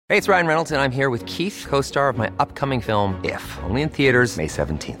Hey, it's Ryan Reynolds, and I'm here with Keith, co-star of my upcoming film, If, only in theaters May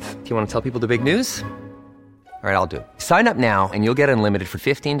 17th. Do you want to tell people the big news? All right, I'll do it. Sign up now and you'll get unlimited for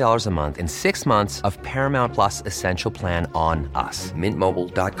 $15 a month and 6 months of Paramount Plus Essential Plan on us.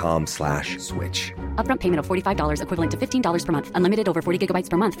 MintMobile.com/switch. Upfront payment of $45 equivalent to $15 per month. Unlimited over 40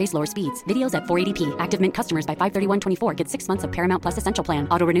 gigabytes per month. Face lower speeds. Videos at 480p. Active Mint customers by 531.24 get 6 months of Paramount Plus Essential Plan.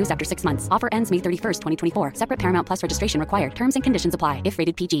 Auto renews after 6 months. Offer ends May 31st, 2024. Separate Paramount Plus registration required. Terms and conditions apply if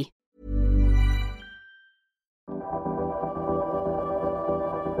rated PG.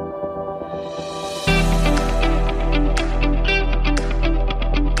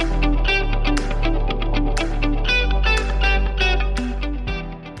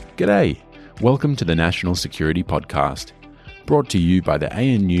 G'day, welcome to the National Security Podcast, brought to you by the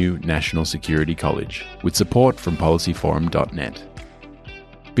ANU National Security College, with support from policyforum.net.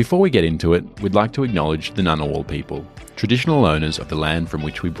 Before we get into it, we'd like to acknowledge the Ngunnawal people, traditional owners of the land from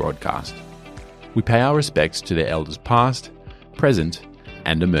which we broadcast. We pay our respects to their elders past, present,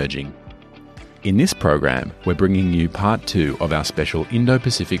 and emerging. In this program, we're bringing you part 2 of our special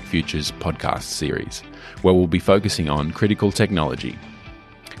Indo-Pacific Futures podcast series, where we'll be focusing on critical technology.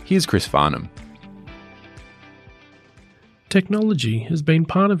 Here's Chris Farnham. Technology has been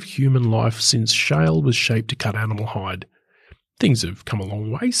part of human life since shale was shaped to cut animal hide. Things have come a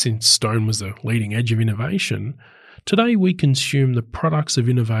long way since stone was the leading edge of innovation. Today we consume the products of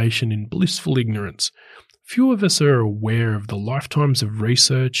innovation in blissful ignorance. Few of us are aware of the lifetimes of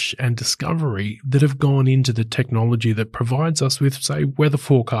research and discovery that have gone into the technology that provides us with, say, weather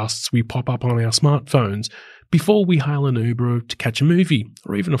forecasts we pop up on our smartphones before we hail an Uber to catch a movie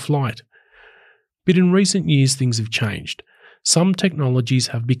or even a flight. But in recent years, things have changed. Some technologies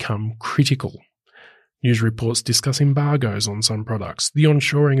have become critical. News reports discuss embargoes on some products, the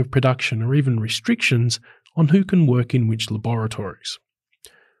onshoring of production, or even restrictions on who can work in which laboratories.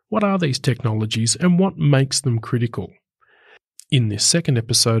 What are these technologies and what makes them critical? In this second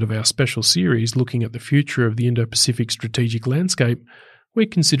episode of our special series looking at the future of the Indo-Pacific strategic landscape, we're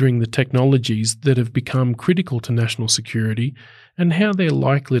considering the technologies that have become critical to national security and how they're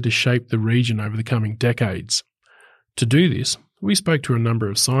likely to shape the region over the coming decades. To do this, we spoke to a number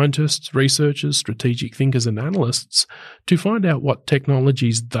of scientists, researchers, strategic thinkers and analysts to find out what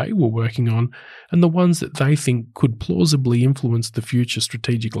technologies they were working on and the ones that they think could plausibly influence the future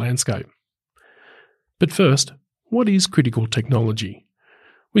strategic landscape. But first, what is critical technology?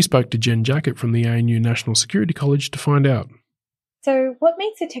 We spoke to Jen Jackett from the ANU National Security College to find out. So what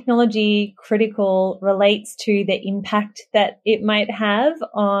makes a technology critical relates to the impact that it might have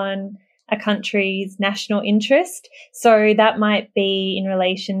on a country's national interest. So that might be in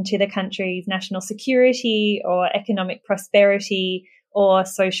relation to the country's national security or economic prosperity or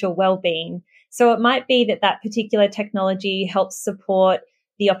social well-being. So it might be that that particular technology helps support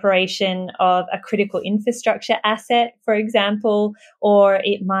the operation of a critical infrastructure asset, for example, or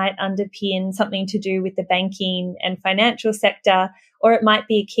it might underpin something to do with the banking and financial sector, or it might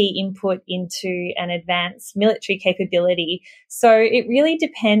be a key input into an advanced military capability. So it really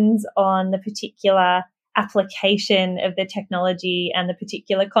depends on the particular application of the technology and the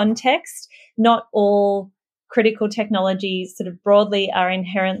particular context. Not all critical technologies sort of broadly are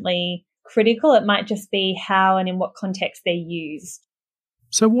inherently critical. It might just be how and in what context they're used.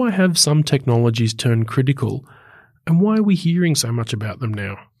 So why have some technologies turned critical, and why are we hearing so much about them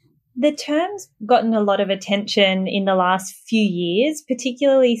now? The term's gotten a lot of attention in the last few years,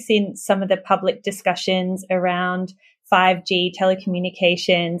 particularly since some of the public discussions around 5G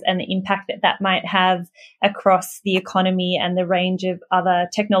telecommunications and the impact that that might have across the economy and the range of other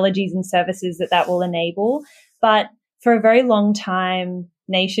technologies and services that that will enable. But for a very long time,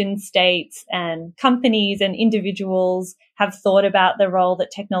 nation states and companies and individuals have thought about the role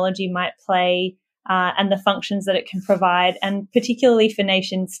that technology might play and the functions that it can provide, and particularly for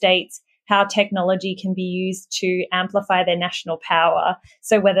nation states, how technology can be used to amplify their national power.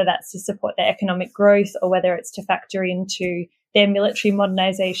 So whether that's to support their economic growth or whether it's to factor into their military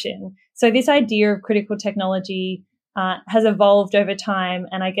modernization. So this idea of critical technology has evolved over time,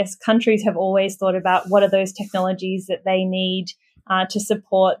 and I guess countries have always thought about what are those technologies that they need to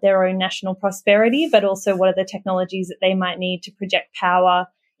support their own national prosperity, but also what are the technologies that they might need to project power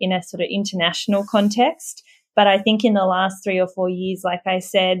in a sort of international context. But I think in the last 3 or 4 years, like I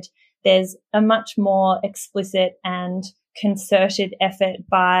said, there's a much more explicit and concerted effort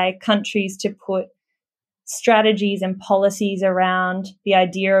by countries to put strategies and policies around the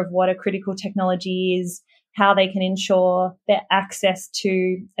idea of what a critical technology is, how they can ensure their access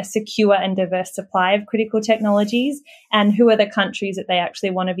to a secure and diverse supply of critical technologies, and who are the countries that they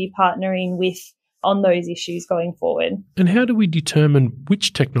actually want to be partnering with on those issues going forward. And how do we determine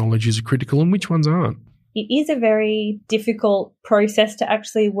which technologies are critical and which ones aren't? It is a very difficult process to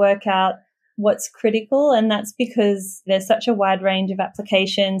actually work out what's critical, and that's because there's such a wide range of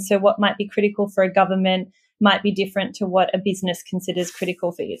applications. So what might be critical for a government might be different to what a business considers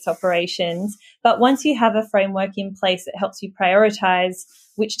critical for its operations. But once you have a framework in place that helps you prioritize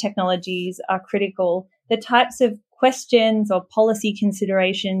which technologies are critical, the types of questions or policy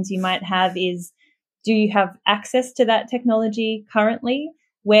considerations you might have is, do you have access to that technology currently?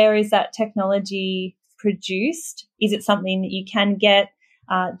 Where is that technology produced? Is it something that you can get?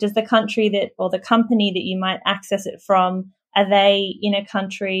 Does the country that, or the company that you might access it from, are they in a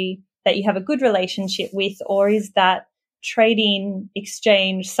country that you have a good relationship with, or is that trading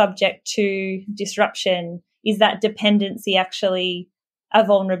exchange subject to disruption? Is that dependency actually a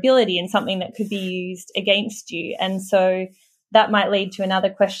vulnerability and something that could be used against you? And so that might lead to another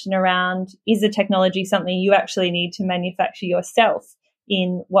question around, is the technology something you actually need to manufacture yourself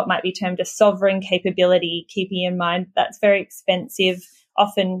in what might be termed a sovereign capability, keeping in mind that's very expensive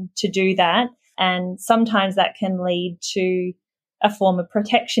often to do that. And sometimes that can lead to a form of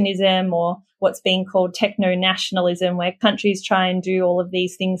protectionism or what's being called techno-nationalism, where countries try and do all of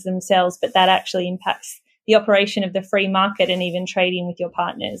these things themselves, but that actually impacts the operation of the free market and even trading with your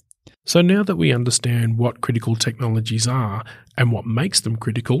partners. So now that we understand what critical technologies are and what makes them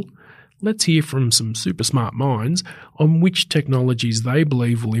critical, let's hear from some super smart minds on which technologies they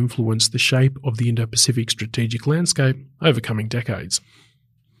believe will influence the shape of the Indo-Pacific strategic landscape over coming decades.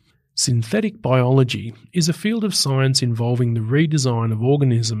 Synthetic biology is a field of science involving the redesign of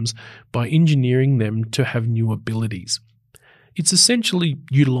organisms by engineering them to have new abilities. It's essentially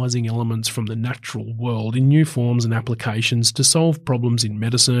utilising elements from the natural world in new forms and applications to solve problems in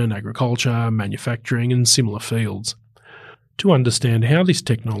medicine, agriculture, manufacturing and similar fields. To understand how this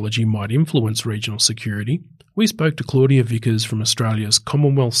technology might influence regional security, we spoke to Claudia Vickers from Australia's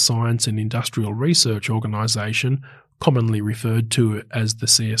Commonwealth Science and Industrial Research Organisation, commonly referred to as the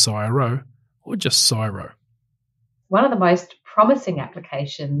CSIRO, or just CSIRO. One of the most promising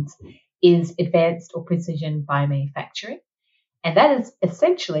applications is advanced or precision biomanufacturing, and that is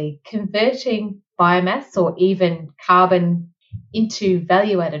essentially converting biomass or even carbon into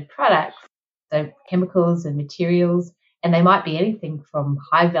value-added products, so chemicals and materials, and they might be anything from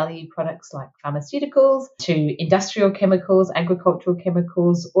high-value products like pharmaceuticals to industrial chemicals, agricultural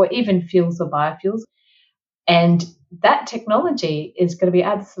chemicals, or even fuels or biofuels. And that technology is going to be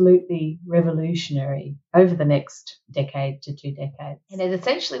absolutely revolutionary over the next decade to 2 decades. And it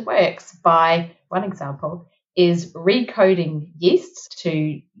essentially works by, one example, is recoding yeasts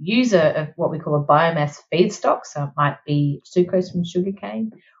to use what we call a biomass feedstock, so it might be sucrose from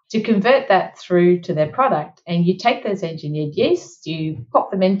sugarcane, to convert that through to their product. And you take those engineered yeasts, you pop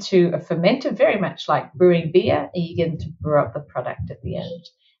them into a fermenter, very much like brewing beer, and you get them to brew up the product at the end.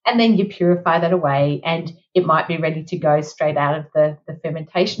 And then you purify that away, and it might be ready to go straight out of the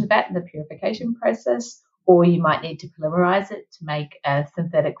fermentation vat and the purification process, or you might need to polymerize it to make a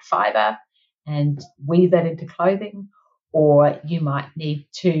synthetic fiber and weave that into clothing, or you might need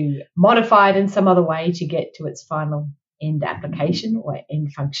to modify it in some other way to get to its final end application or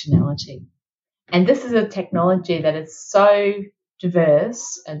end functionality. And this is a technology that is so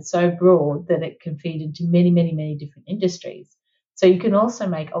diverse and so broad that it can feed into many, many, many different industries. So you can also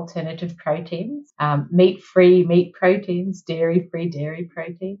make alternative proteins, meat-free meat proteins, dairy-free dairy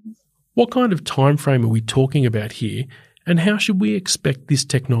proteins. What kind of time frame are we talking about here, and how should we expect this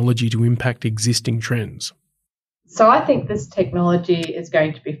technology to impact existing trends? So I think this technology is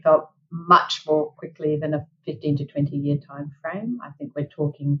going to be felt much more quickly than a 15 to 20 year time frame. I think we're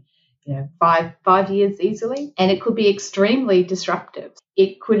talking, five years easily, and it could be extremely disruptive.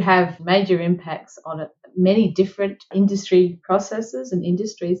 It could have major impacts on many different industry processes and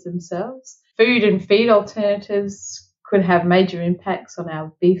industries themselves. Food and feed alternatives could have major impacts on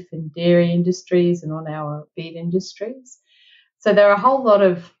our beef and dairy industries and on our feed industries. So there are a whole lot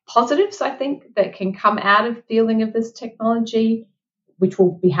of positives, I think, that can come out of fielding of this technology, which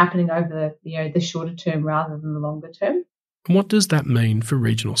will be happening over the shorter term rather than the longer term. And what does that mean for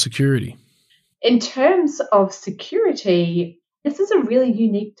regional security? In terms of security, this is a really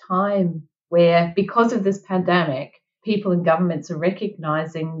unique time where, because of this pandemic, people and governments are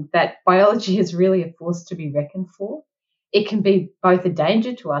recognising that biology is really a force to be reckoned for. It can be both a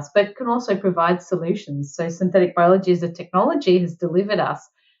danger to us, but it can also provide solutions. So synthetic biology as a technology has delivered us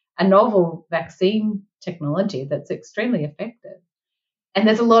a novel vaccine technology that's extremely effective. And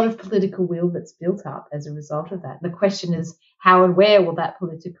there's a lot of political will that's built up as a result of that. The question is, how and where will that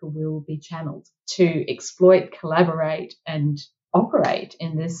political will be channeled to exploit, collaborate, and operate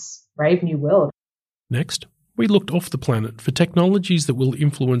in this brave new world? Next, we looked off the planet for technologies that will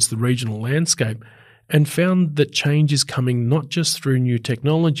influence the regional landscape and found that change is coming not just through new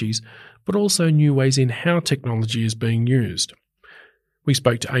technologies, but also new ways in how technology is being used. We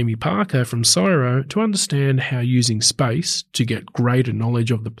spoke to Amy Parker from CSIRO to understand how using space to get greater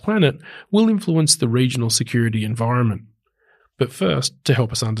knowledge of the planet will influence the regional security environment. But first, to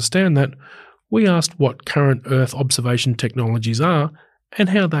help us understand that, we asked what current Earth observation technologies are and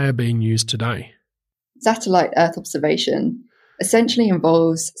how they are being used today. Satellite Earth observation essentially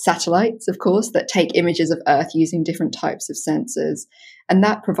involves satellites, of course, that take images of Earth using different types of sensors. And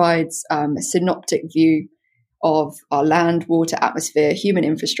that provides a synoptic view of our land, water, atmosphere, human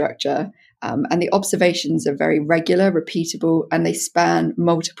infrastructure. And the observations are very regular, repeatable, and they span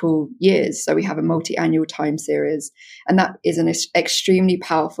multiple years. So we have a multi-annual time series. And that is an extremely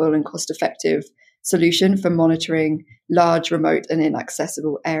powerful and cost-effective solution for monitoring large, remote, and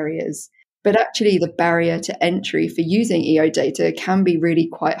inaccessible areas. But actually, the barrier to entry for using EO data can be really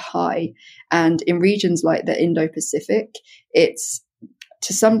quite high. And in regions like the Indo-Pacific, it's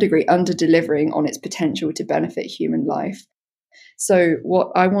to some degree under-delivering on its potential to benefit human life. So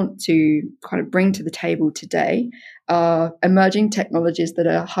what I want to kind of bring to the table today are emerging technologies that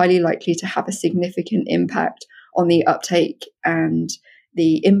are highly likely to have a significant impact on the uptake and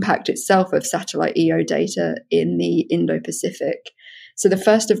the impact itself of satellite EO data in the Indo-Pacific. So the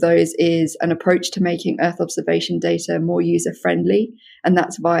first of those is an approach to making Earth observation data more user-friendly, and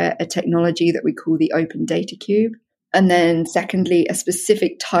that's via a technology that we call the Open Data Cube. And then secondly, a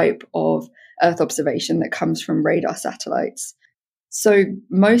specific type of Earth observation that comes from radar satellites. So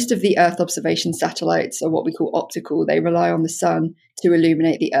most of the Earth observation satellites are what we call optical. They rely on the sun to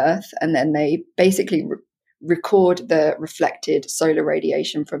illuminate the Earth, and then they basically record the reflected solar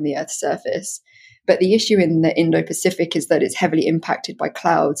radiation from the Earth's surface. But the issue in the Indo-Pacific is that it's heavily impacted by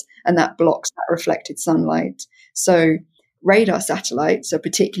clouds, and that blocks that reflected sunlight. So radar satellites are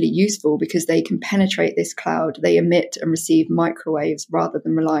particularly useful because they can penetrate this cloud. They emit and receive microwaves rather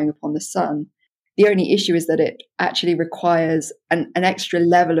than relying upon the sun. The only issue is that it actually requires an extra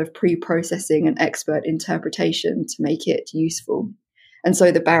level of pre-processing and expert interpretation to make it useful. And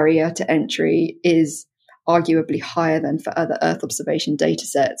so the barrier to entry is arguably higher than for other Earth observation data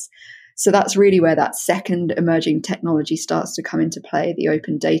sets. So that's really where that second emerging technology starts to come into play, the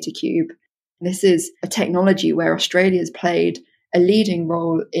Open Data Cube. This is a technology where Australia's played a leading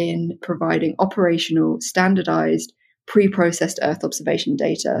role in providing operational, standardized, pre-processed Earth observation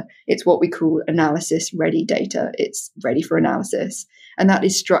data. It's what we call analysis-ready data. It's ready for analysis. And that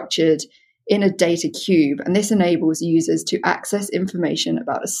is structured in a data cube. And this enables users to access information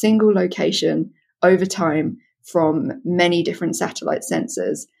about a single location over time from many different satellite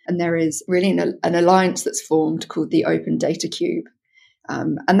sensors. And there is really an alliance that's formed called the Open Data Cube.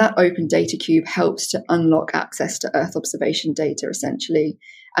 And that Open Data Cube helps to unlock access to Earth observation data, essentially.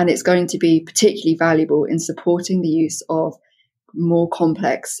 And it's going to be particularly valuable in supporting the use of more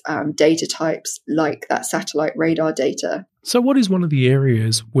complex data types like that satellite radar data. So what is one of the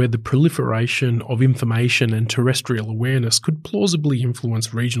areas where the proliferation of information and terrestrial awareness could plausibly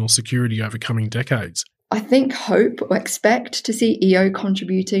influence regional security over coming decades? I think hope or expect to see EO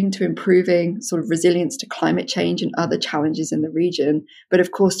contributing to improving sort of resilience to climate change and other challenges in the region. But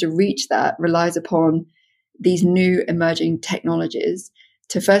of course, to reach that relies upon these new emerging technologies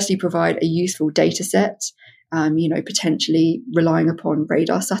to firstly provide a useful data set, potentially relying upon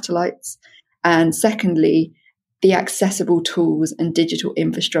radar satellites. And secondly, the accessible tools and digital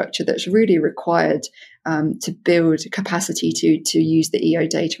infrastructure that's really required to build capacity to use the EO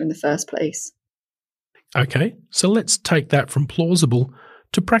data in the first place. Okay, so let's take that from plausible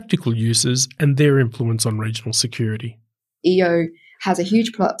to practical uses and their influence on regional security. EO has a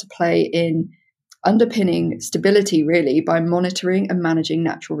huge part to play in underpinning stability, really, by monitoring and managing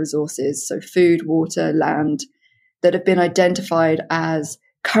natural resources, so food, water, land, that have been identified as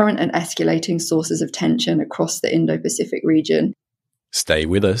current and escalating sources of tension across the Indo-Pacific region. Stay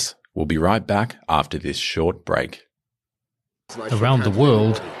with us. We'll be right back after this short break. Around the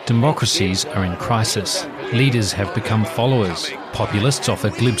world, democracies are in crisis. Leaders have become followers. Populists offer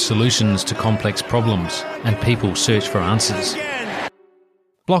glib solutions to complex problems, and people search for answers.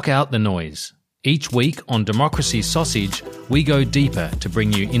 Block out the noise. Each week on Democracy Sausage, we go deeper to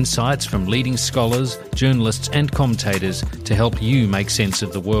bring you insights from leading scholars, journalists and commentators to help you make sense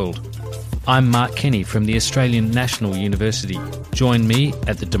of the world. I'm Mark Kenny from the Australian National University. Join me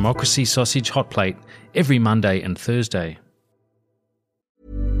at the Democracy Sausage Hot Plate every Monday and Thursday.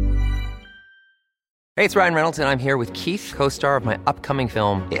 Hey, it's Ryan Reynolds, and I'm here with Keith, co-star of my upcoming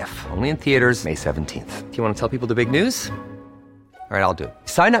film, If, only in theaters May 17th. Do you want to tell people the big news? All right, I'll do it.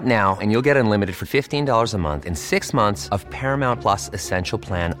 Sign up now and you'll get unlimited for $15 a month and 6 months of Paramount Plus Essential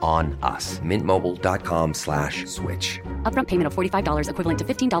Plan on us. MintMobile.com/switch. Upfront payment of $45 equivalent to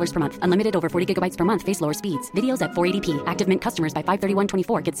 $15 per month. Unlimited over 40 gigabytes per month. Face lower speeds. Videos at 480p. Active Mint customers by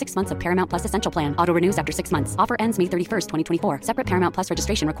 531.24 get 6 months of Paramount Plus Essential Plan. Auto renews after 6 months. Offer ends May 31st, 2024. Separate Paramount Plus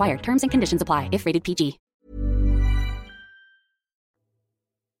registration required. Terms and conditions apply if rated PG.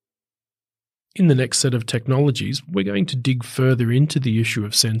 In the next set of technologies, we're going to dig further into the issue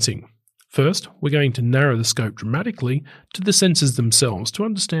of sensing. First, we're going to narrow the scope dramatically to the sensors themselves to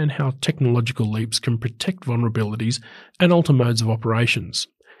understand how technological leaps can protect vulnerabilities and alter modes of operations.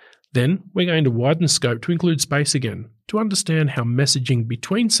 Then, we're going to widen the scope to include space again, to understand how messaging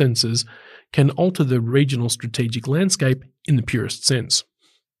between sensors can alter the regional strategic landscape in the purest sense.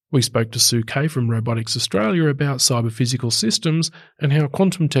 We spoke to Sue Kay from Robotics Australia about cyber-physical systems and how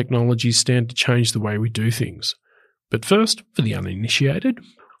quantum technologies stand to change the way we do things. But first, for the uninitiated,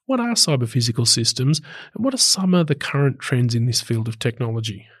 what are cyber-physical systems and what are some of the current trends in this field of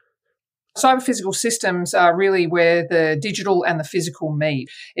technology? Cyber-physical systems are really where the digital and the physical meet.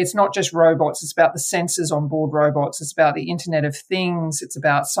 It's not just robots, it's about the sensors on board robots, it's about the Internet of Things, it's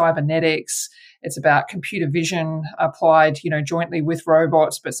about cybernetics, it's about computer vision applied, jointly with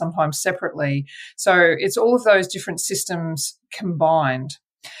robots, but sometimes separately. So it's all of those different systems combined.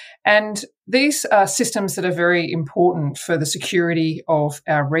 And these are systems that are very important for the security of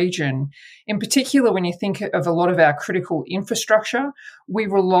our region. In particular, when you think of a lot of our critical infrastructure, we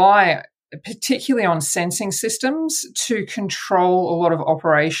rely particularly on sensing systems to control a lot of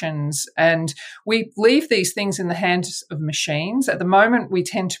operations. And we leave these things in the hands of machines. At the moment, we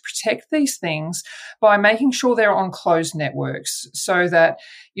tend to protect these things by making sure they're on closed networks so that,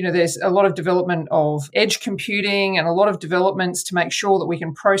 there's a lot of development of edge computing and a lot of developments to make sure that we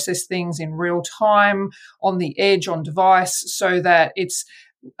can process things in real time on the edge, on device, so that it's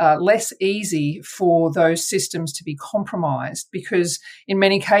less easy for those systems to be compromised, because in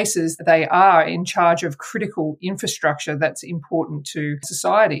many cases they are in charge of critical infrastructure that's important to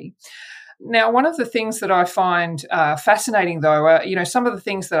society. Now, one of the things that I find fascinating, though, are some of the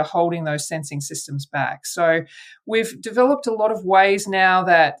things that are holding those sensing systems back. So we've developed a lot of ways now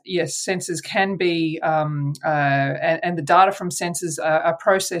that, yes, sensors can be, and the data from sensors are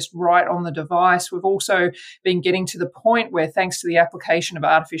processed right on the device. We've also been getting to the point where, thanks to the application of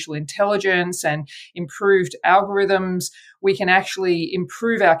artificial intelligence and improved algorithms, we can actually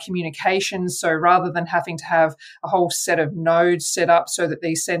improve our communications. So rather than having to have a whole set of nodes set up so that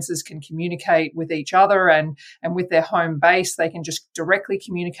these sensors can communicate with each other and with their home base, they can just directly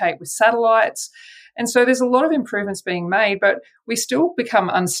communicate with satellites. And so there's a lot of improvements being made, but we still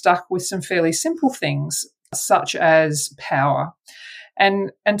become unstuck with some fairly simple things, such as power.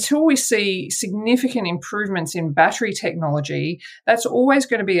 And until we see significant improvements in battery technology, that's always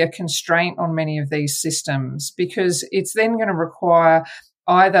going to be a constraint on many of these systems, because it's then going to require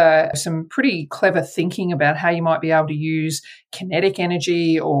either some pretty clever thinking about how you might be able to use kinetic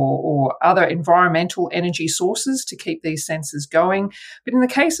energy or other environmental energy sources to keep these sensors going. But in the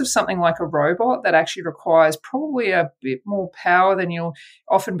case of something like a robot, that actually requires probably a bit more power than you'll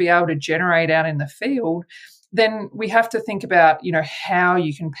often be able to generate out in the field. Then we have to think about, how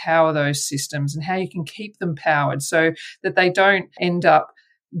you can power those systems and how you can keep them powered so that they don't end up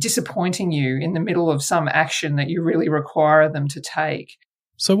disappointing you in the middle of some action that you really require them to take.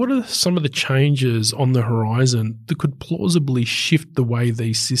 So what are some of the changes on the horizon that could plausibly shift the way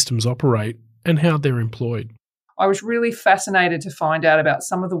these systems operate and how they're employed? I was really fascinated to find out about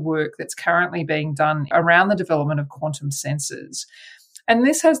some of the work that's currently being done around the development of quantum sensors. And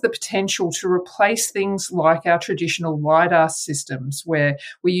this has the potential to replace things like our traditional LiDAR systems, where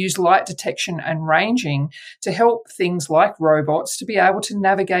we use light detection and ranging to help things like robots to be able to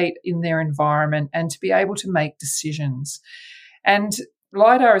navigate in their environment and to be able to make decisions. And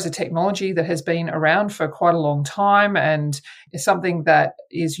LiDAR is a technology that has been around for quite a long time and is something that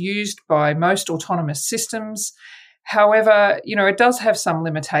is used by most autonomous systems. However, it does have some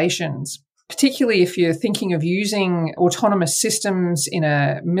limitations, particularly if you're thinking of using autonomous systems in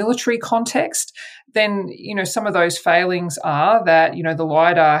a military context. Then, some of those failings are that, the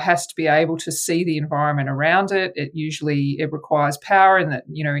LiDAR has to be able to see the environment around it. It requires power, and that,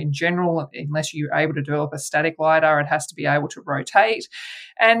 in general, unless you're able to develop a static LiDAR, it has to be able to rotate.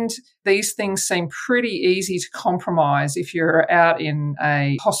 And these things seem pretty easy to compromise if you're out in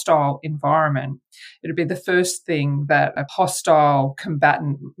a hostile environment. It'd be the first thing that a hostile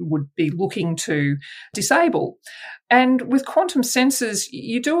combatant would be looking to disable. And with quantum sensors,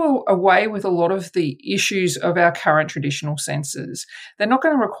 you do away with a lot of the issues of our current traditional sensors. They're not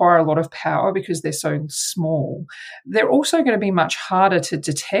going to require a lot of power because they're so small. They're also going to be much harder to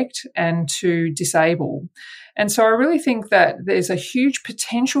detect and to disable. And so I really think that there's a huge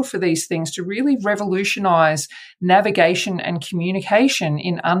potential for these things to really revolutionize navigation and communication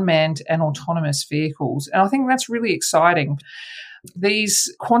in unmanned and autonomous vehicles. And I think that's really exciting.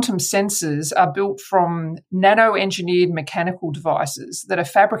 These quantum sensors are built from nano-engineered mechanical devices that are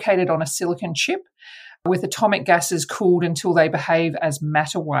fabricated on a silicon chip with atomic gases cooled until they behave as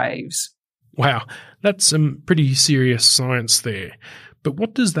matter waves. Wow, that's some pretty serious science there. But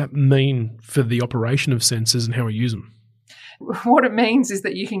what does that mean for the operation of sensors and how we use them? What it means is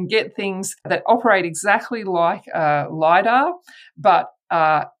that you can get things that operate exactly like LiDAR, but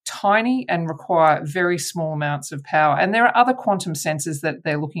are tiny and require very small amounts of power. And there are other quantum sensors that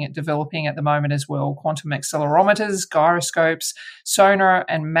they're looking at developing at the moment as well: quantum accelerometers, gyroscopes, sonar,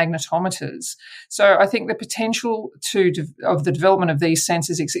 and magnetometers. So I think the potential of the development of these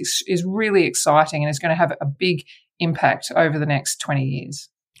sensors is really exciting and is going to have a big impact over the next 20 years.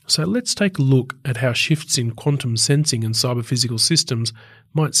 So let's take a look at how shifts in quantum sensing and cyber-physical systems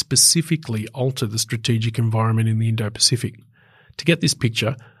might specifically alter the strategic environment in the Indo-Pacific. To get this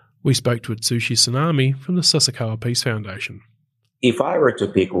picture, we spoke to Atsushi Tsunami from the Sasakawa Peace Foundation. If I were to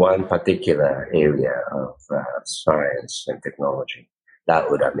pick one particular area of science and technology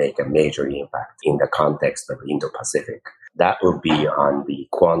that would make a major impact in the context of Indo-Pacific, that would be on the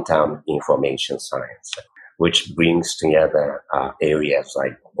quantum information science, which brings together areas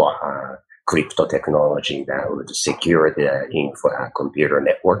like crypto technology that would secure the computer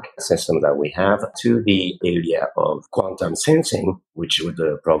network system that we have, to the area of quantum sensing, which would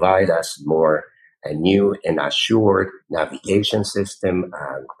provide us more a new and assured navigation system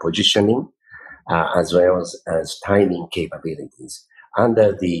and positioning, as well as timing capabilities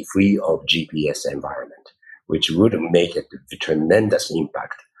under the free of GPS environment, which would make a tremendous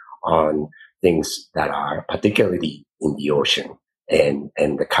impact on things that are particularly in the ocean and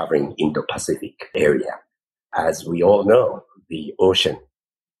covering Indo-Pacific area. As we all know, the ocean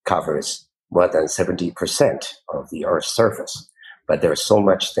covers more than 70% of the Earth's surface, but there are so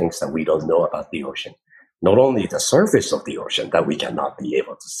much things that we don't know about the ocean. Not only the surface of the ocean that we cannot be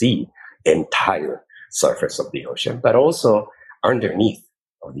able to see entire surface of the ocean, but also underneath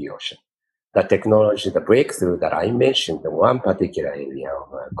of the ocean. The technology, the breakthrough that I mentioned, the one particular area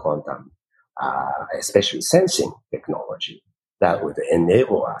of quantum, especially sensing technology, that would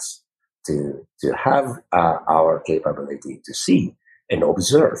enable us to have our capability to see and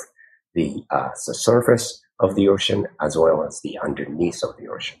observe the surface of the ocean as well as the underneath of the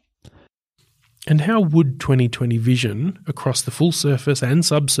ocean. And how would 2020 vision across the full surface and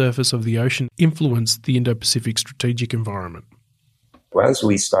subsurface of the ocean influence the Indo-Pacific strategic environment? Once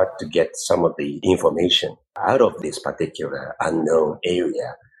we start to get some of the information out of this particular unknown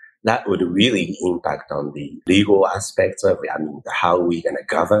area, that would really impact on the legal aspects of how we're going to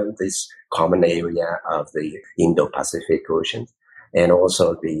govern this common area of the Indo-Pacific Ocean, and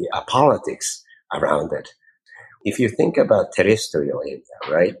also the politics around it. If you think about terrestrial area,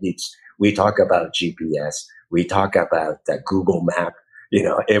 right? We talk about GPS, we talk about the Google Map.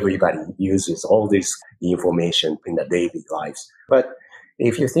 Everybody uses all this information in their daily lives. But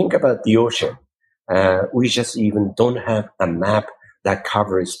if you think about the ocean, we just even don't have a map that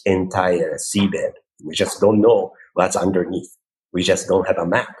covers entire seabed. We just don't know what's underneath. We just don't have a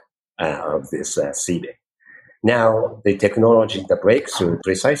map of this seabed. Now, the technology, the breakthrough,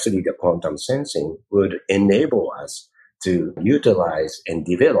 precisely the quantum sensing, would enable us to utilize and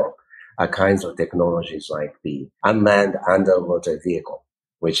develop kinds of technologies like the unmanned underwater vehicle,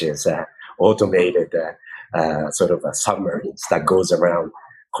 which is automated sort of a submarines that goes around,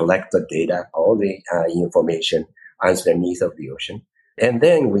 collect the data, all the information underneath of the ocean. And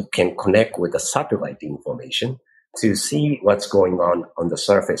then we can connect with the satellite information to see what's going on the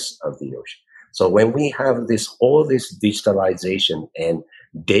surface of the ocean. So when we have all this digitalization and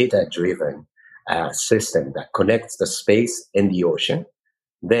data-driven system that connects the space and the ocean,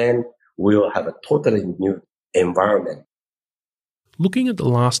 then we'll have a totally new environment. Looking at the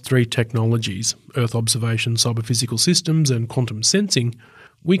last three technologies, Earth observation, cyber-physical systems, and quantum sensing,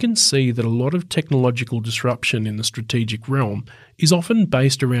 we can see that a lot of technological disruption in the strategic realm is often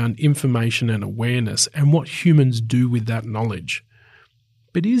based around information and awareness and what humans do with that knowledge.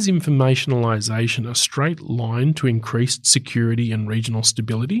 But is informationalization a straight line to increased security and regional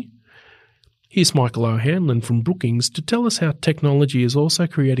stability? Here's Michael O'Hanlon from Brookings to tell us how technology is also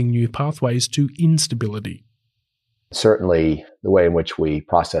creating new pathways to instability. Certainly, the way in which we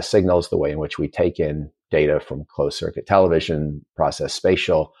process signals, the way in which we take in data from closed circuit television, process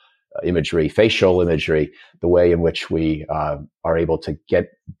spatial imagery, facial imagery, the way in which we are able to get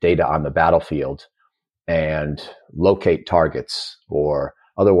data on the battlefield and locate targets or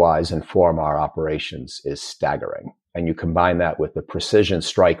otherwise inform our operations is staggering. And you combine that with the precision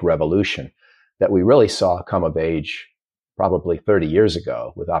strike revolution that we really saw come of age probably 30 years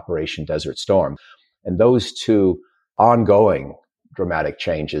ago with Operation Desert Storm. And those two ongoing dramatic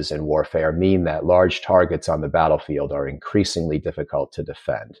changes in warfare mean that large targets on the battlefield are increasingly difficult to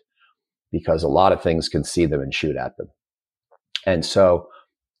defend because a lot of things can see them and shoot at them. And so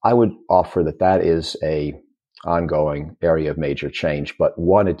I would offer that that is a ongoing area of major change. But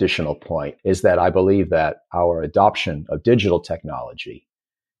one additional point is that I believe that our adoption of digital technology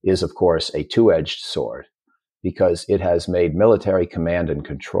is, of course, a two-edged sword because it has made military command and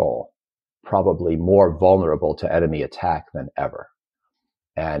control probably more vulnerable to enemy attack than ever.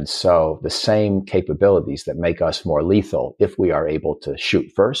 And so the same capabilities that make us more lethal if we are able to shoot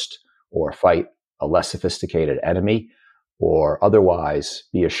first or fight a less sophisticated enemy or otherwise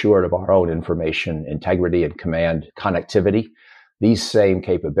be assured of our own information integrity and command connectivity, these same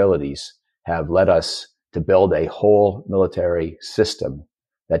capabilities have led us to build a whole military system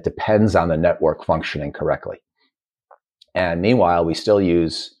that depends on the network functioning correctly. And meanwhile, we still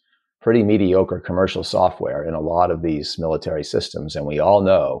use pretty mediocre commercial software in a lot of these military systems, and we all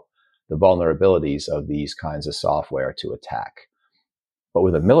know the vulnerabilities of these kinds of software to attack. But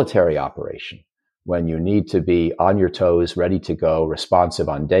with a military operation, when you need to be on your toes, ready to go, responsive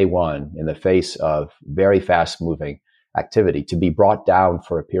on day one in the face of very fast-moving activity, to be brought down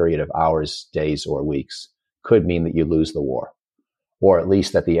for a period of hours, days, or weeks could mean that you lose the war, or at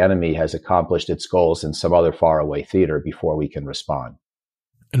least that the enemy has accomplished its goals in some other faraway theater before we can respond.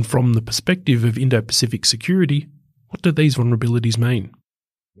 And from the perspective of Indo-Pacific security, what do these vulnerabilities mean?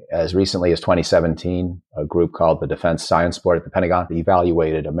 As recently as 2017, a group called the Defense Science Board at the Pentagon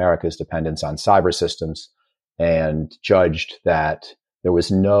evaluated America's dependence on cyber systems and judged that there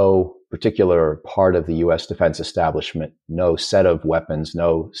was no particular part of the U.S. defense establishment, no set of weapons,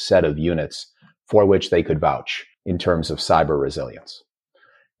 no set of units for which they could vouch in terms of cyber resilience.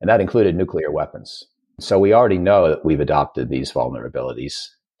 And that included nuclear weapons. So we already know that we've adopted these vulnerabilities.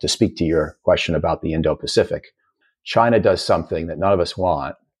 To speak to your question about the Indo-Pacific, China does something that none of us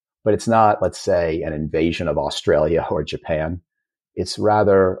want, but it's not, let's say, an invasion of Australia or Japan. It's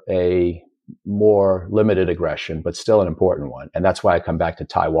rather a more limited aggression, but still an important one. And that's why I come back to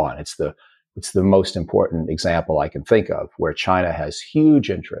Taiwan. It's the most important example I can think of where China has huge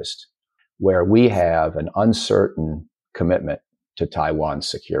interest, where we have an uncertain commitment to Taiwan's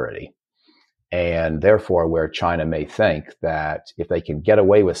security. And therefore, where China may think that if they can get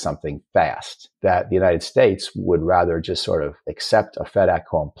away with something fast, that the United States would rather just sort of accept a fait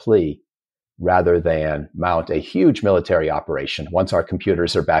accompli rather than mount a huge military operation once our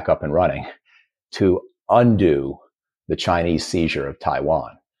computers are back up and running to undo the Chinese seizure of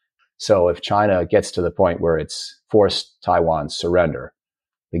Taiwan. So if China gets to the point where it's forced Taiwan's surrender,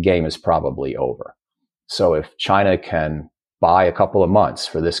 the game is probably over. So if China can buy a couple of months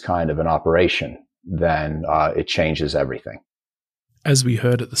for this kind of an operation, then it changes everything. As we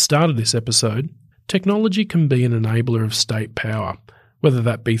heard at the start of this episode, technology can be an enabler of state power, whether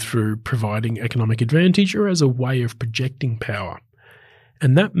that be through providing economic advantage or as a way of projecting power.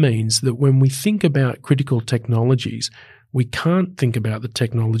 And that means that when we think about critical technologies, we can't think about the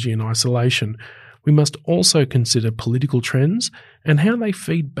technology in isolation. We must also consider political trends and how they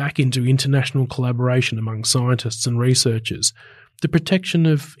feed back into international collaboration among scientists and researchers, the protection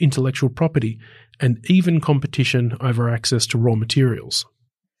of intellectual property, and even competition over access to raw materials.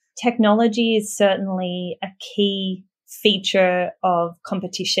 Technology is certainly a key feature of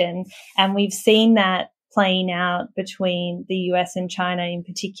competition, and we've seen that playing out between the US and China in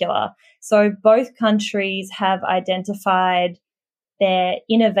particular. So both countries have identified their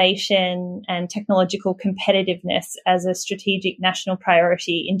innovation and technological competitiveness as a strategic national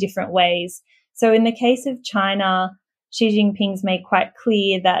priority in different ways. So in the case of China, Xi Jinping's made quite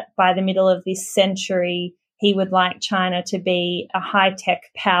clear that by the middle of this century, he would like China to be a high-tech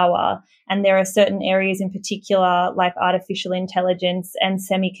power. And there are certain areas in particular, like artificial intelligence and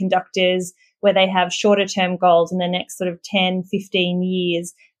semiconductors, where they have shorter-term goals in the next sort of 10, 15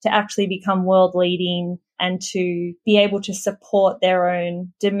 years to actually become world-leading and to be able to support their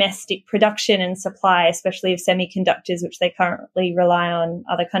own domestic production and supply, especially of semiconductors, which they currently rely on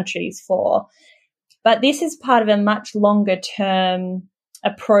other countries for. But this is part of a much longer-term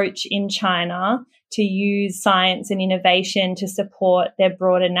approach in China to use science and innovation to support their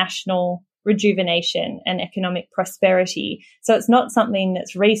broader national rejuvenation and economic prosperity. So it's not something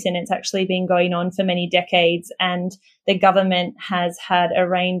that's recent. It's actually been going on for many decades, and the government has had a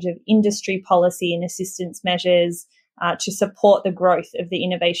range of industry policy and assistance measures to support the growth of the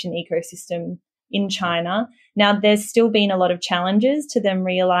innovation ecosystem in China. Now, there's still been a lot of challenges to them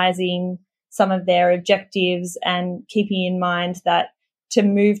realizing some of their objectives, and keeping in mind that to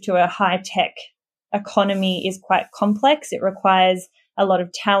move to a high-tech economy is quite complex. It requires a lot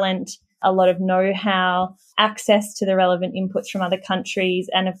of talent, a lot of know-how, access to the relevant inputs from other countries.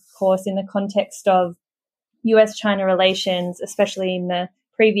 And of course, in the context of US-China relations, especially in the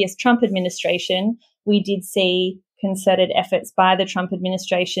previous Trump administration, we did see concerted efforts by the Trump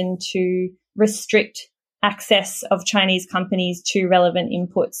administration to restrict access of Chinese companies to relevant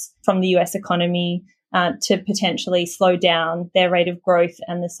inputs from the US economy, to potentially slow down their rate of growth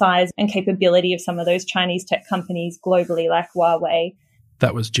and the size and capability of some of those Chinese tech companies globally, like Huawei.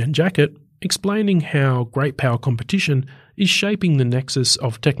 That was Jen Jackett explaining how great power competition is shaping the nexus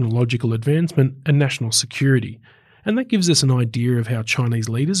of technological advancement and national security. And that gives us an idea of how Chinese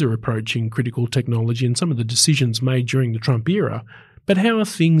leaders are approaching critical technology and some of the decisions made during the Trump era. But how are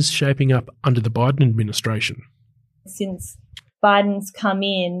things shaping up under the Biden administration? Since Biden's come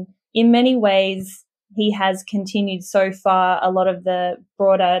in many ways, he has continued so far a lot of the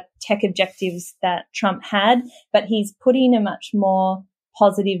broader tech objectives that Trump had, but he's putting a much more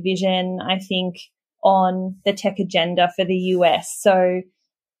positive vision, I think, on the tech agenda for the US. So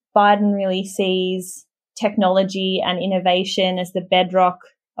Biden really sees technology and innovation as the bedrock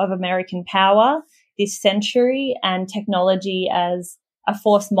of American power this century, and technology as a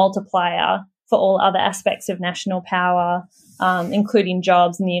force multiplier for all other aspects of national power, including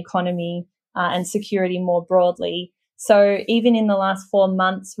jobs and the economy and security more broadly. So even in the last 4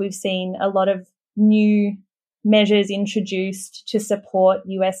 months, we've seen a lot of new measures introduced to support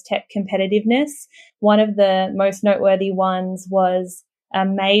US tech competitiveness. One of the most noteworthy ones was a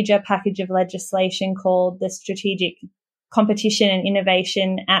major package of legislation called the Strategic Competition and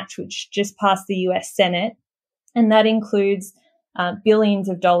Innovation Act, which just passed the US Senate. And that includes billions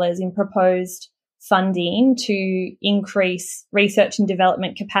of dollars in proposed funding to increase research and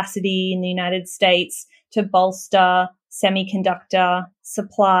development capacity in the United States, to bolster semiconductor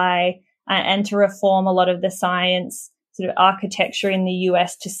supply, and to reform a lot of the science sort of architecture in the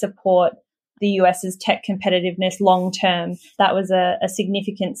US to support the US's tech competitiveness long term. That was a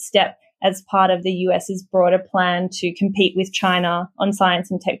significant step as part of the US's broader plan to compete with China on science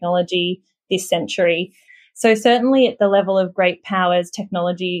and technology this century. So certainly at the level of great powers,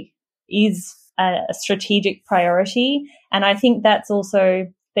 technology is a strategic priority. And I think that's also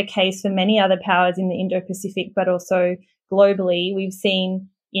the case for many other powers in the Indo-Pacific, but also globally. We've seen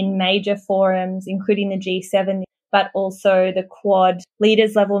in major forums, including the G7, but also the Quad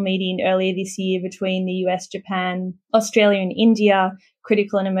leaders level meeting earlier this year between the US, Japan, Australia and India.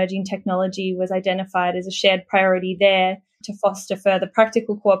 Critical and emerging technology was identified as a shared priority there to foster further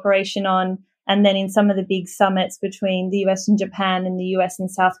practical cooperation on. And then in some of the big summits between the US and Japan and the US and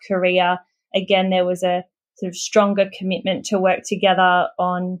South Korea, again, there was a sort of stronger commitment to work together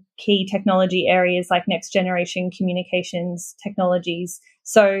on key technology areas like next generation communications technologies.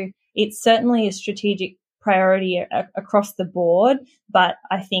 So it's certainly a strategic priority across the board, but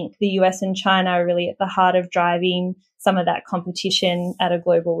I think the US and China are really at the heart of driving some of that competition at a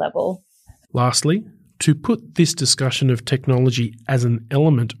global level. Lastly, to put this discussion of technology as an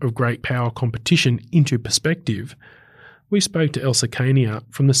element of great power competition into perspective, we spoke to Elsa Kania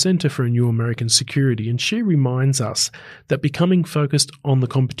from the Centre for a New American Security, and she reminds us that becoming focused on the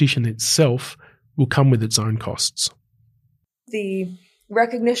competition itself will come with its own costs. The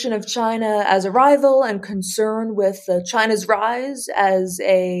recognition of China as a rival and concern with China's rise as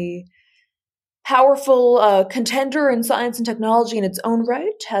a powerful contender in science and technology in its own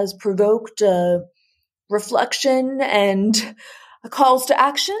right has provoked reflection and calls to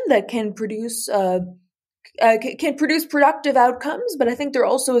action that can produce productive outcomes, but I think there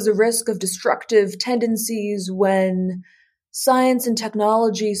also is a risk of destructive tendencies when science and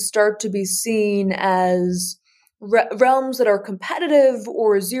technology start to be seen as realms that are competitive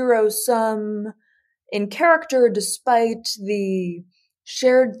or zero-sum in character, despite the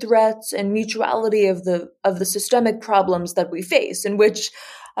shared threats and mutuality of the systemic problems that we face, in which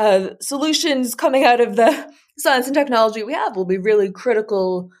solutions coming out of the science and technology we have will be really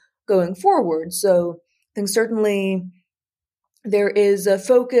critical going forward. So I think certainly there is a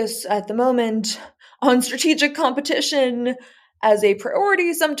focus at the moment on strategic competition as a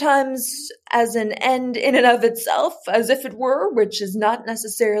priority, sometimes as an end in and of itself, as if it were, which is not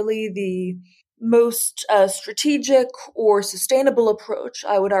necessarily most strategic or sustainable approach,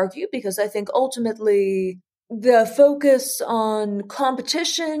 I would argue, because I think ultimately the focus on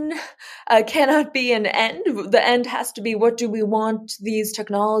competition cannot be an end. The end has to be, what do we want these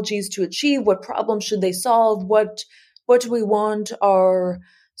technologies to achieve? What problems should they solve? What do we want our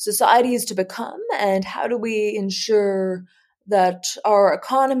societies to become? And how do we ensure that our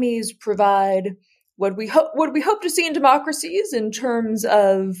economies provide what we hope to see in democracies in terms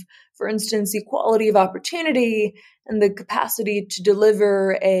of, for instance, equality of opportunity and the capacity to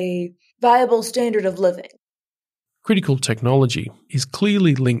deliver a viable standard of living. Critical technology is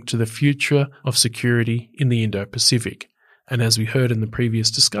clearly linked to the future of security in the Indo-Pacific, and as we heard in the previous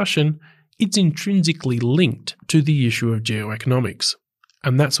discussion, it's intrinsically linked to the issue of geoeconomics.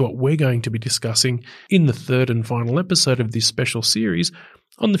 And that's what we're going to be discussing in the third and final episode of this special series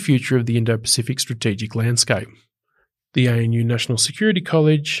on the future of the Indo-Pacific strategic landscape. The ANU National Security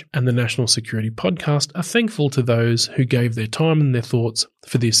College and the National Security Podcast are thankful to those who gave their time and their thoughts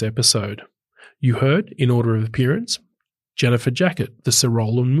for this episode. You heard, in order of appearance, Jennifer Jackett, the Sir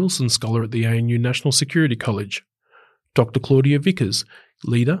Roland Wilson Scholar at the ANU National Security College, Dr. Claudia Vickers,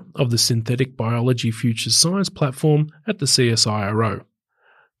 leader of the Synthetic Biology Futures Science Platform at the CSIRO,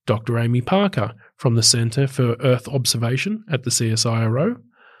 Dr. Amy Parker from the Centre for Earth Observation at the CSIRO,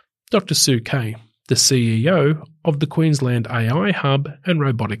 Dr. Sue Kay, the CEO of the Queensland AI Hub and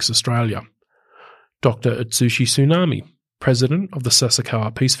Robotics Australia, Dr. Atsushi Tsunami, President of the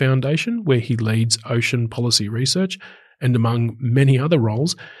Sasakawa Peace Foundation, where he leads ocean policy research, and among many other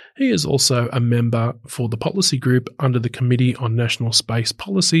roles, he is also a member for the policy group under the Committee on National Space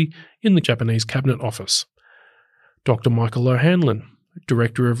Policy in the Japanese Cabinet Office. Dr. Michael O'Hanlon,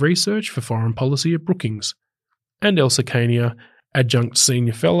 Director of Research for Foreign Policy at Brookings, and Elsa Kania, Adjunct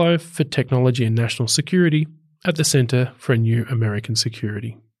Senior Fellow for Technology and National Security at the Centre for a New American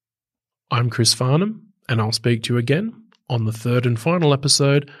Security. I'm Chris Farnham, and I'll speak to you again on the third and final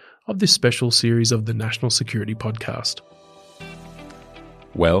episode of this special series of the National Security Podcast.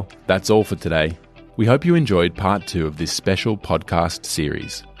 Well, that's all for today. We hope you enjoyed part 2 of this special podcast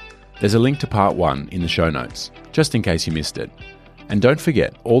series. There's a link to part 1 in the show notes, just in case you missed it. And don't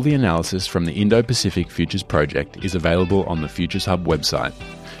forget, all the analysis from the Indo-Pacific Futures project is available on the Futures Hub website.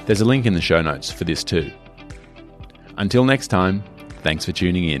 There's a link in the show notes for this too. Until next time, thanks for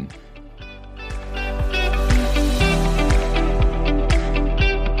tuning in.